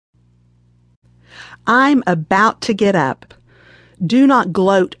I'm about to get up. Do not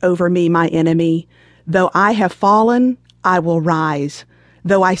gloat over me, my enemy. Though I have fallen, I will rise.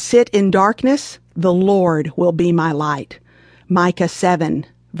 Though I sit in darkness, the Lord will be my light. Micah 7,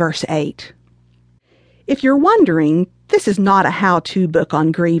 verse 8. If you're wondering, this is not a how-to book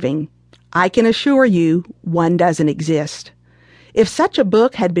on grieving. I can assure you one doesn't exist. If such a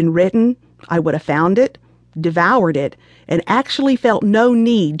book had been written, I would have found it, devoured it, and actually felt no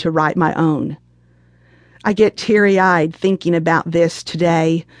need to write my own. I get teary-eyed thinking about this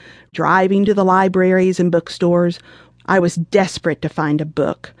today. Driving to the libraries and bookstores, I was desperate to find a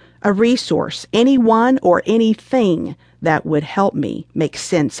book, a resource, anyone or anything that would help me make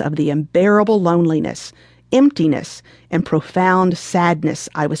sense of the unbearable loneliness, emptiness, and profound sadness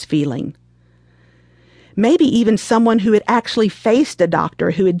I was feeling. Maybe even someone who had actually faced a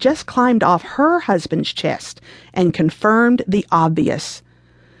doctor who had just climbed off her husband's chest and confirmed the obvious.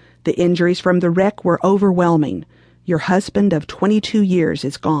 The injuries from the wreck were overwhelming. Your husband of 22 years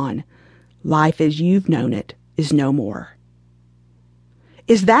is gone. Life as you've known it is no more.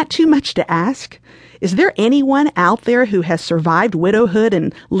 Is that too much to ask? Is there anyone out there who has survived widowhood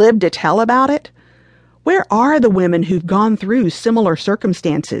and lived to tell about it? Where are the women who've gone through similar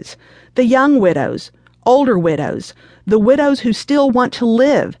circumstances? The young widows, older widows, the widows who still want to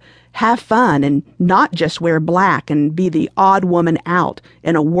live, have fun, and not just wear black and be the odd woman out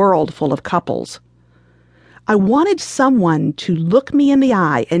in a world full of couples. I wanted someone to look me in the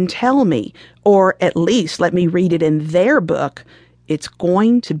eye and tell me, or at least let me read it in their book, it's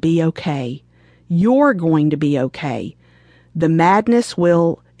going to be okay. You're going to be okay. The madness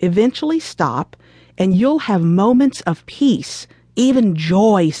will eventually stop, and you'll have moments of peace, even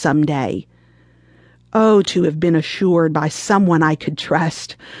joy someday. Oh, to have been assured by someone I could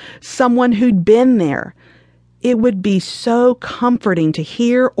trust, someone who'd been there. It would be so comforting to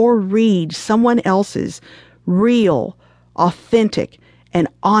hear or read someone else's real, authentic, and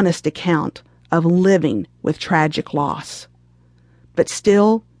honest account of living with tragic loss. But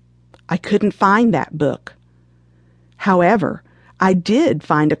still, I couldn't find that book. However, I did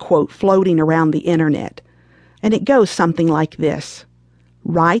find a quote floating around the internet, and it goes something like this: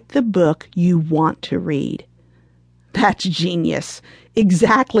 write the book you want to read. That's genius.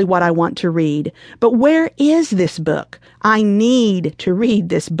 Exactly what I want to read. But where is this book? I need to read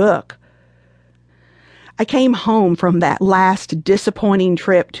this book. I came home from that last disappointing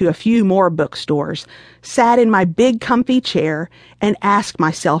trip to a few more bookstores, sat in my big comfy chair, and asked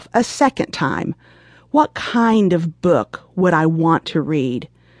myself a second time, what kind of book would I want to read?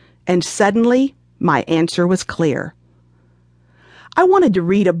 And suddenly, my answer was clear. I wanted to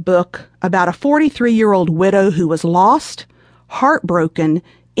read a book about a 43-year-old widow who was lost, heartbroken,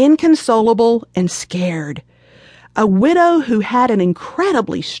 inconsolable, and scared. A widow who had an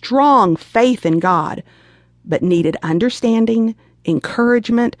incredibly strong faith in God, but needed understanding,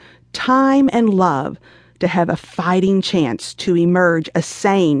 encouragement, time, and love to have a fighting chance to emerge a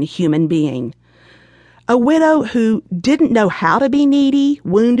sane human being. A widow who didn't know how to be needy,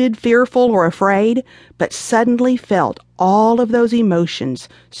 wounded, fearful, or afraid, but suddenly felt all of those emotions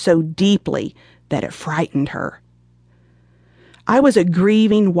so deeply that it frightened her. I was a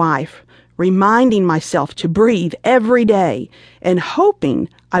grieving wife, reminding myself to breathe every day and hoping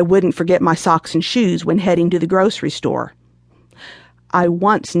I wouldn't forget my socks and shoes when heading to the grocery store. I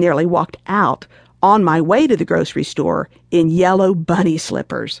once nearly walked out on my way to the grocery store in yellow bunny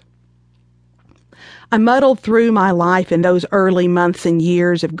slippers. I muddled through my life in those early months and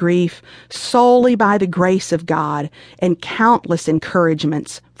years of grief solely by the grace of God and countless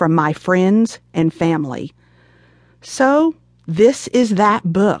encouragements from my friends and family. So, this is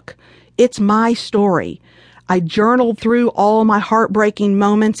that book. It's my story. I journaled through all my heartbreaking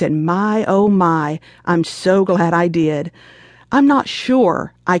moments, and my, oh my, I'm so glad I did. I'm not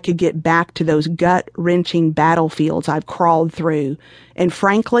sure I could get back to those gut-wrenching battlefields I've crawled through, and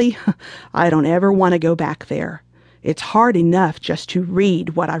frankly, I don't ever want to go back there. It's hard enough just to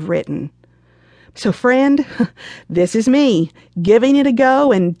read what I've written. So friend, this is me, giving it a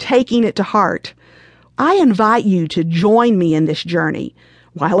go and taking it to heart. I invite you to join me in this journey.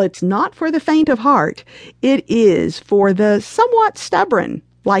 While it's not for the faint of heart, it is for the somewhat stubborn,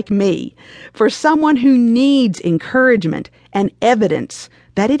 like me, for someone who needs encouragement and evidence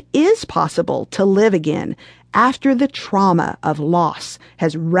that it is possible to live again after the trauma of loss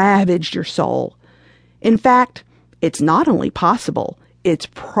has ravaged your soul. In fact, it's not only possible, it's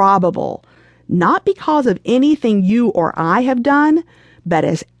probable, not because of anything you or I have done, but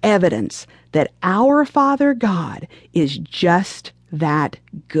as evidence that our Father God is just that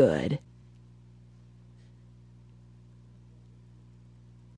good.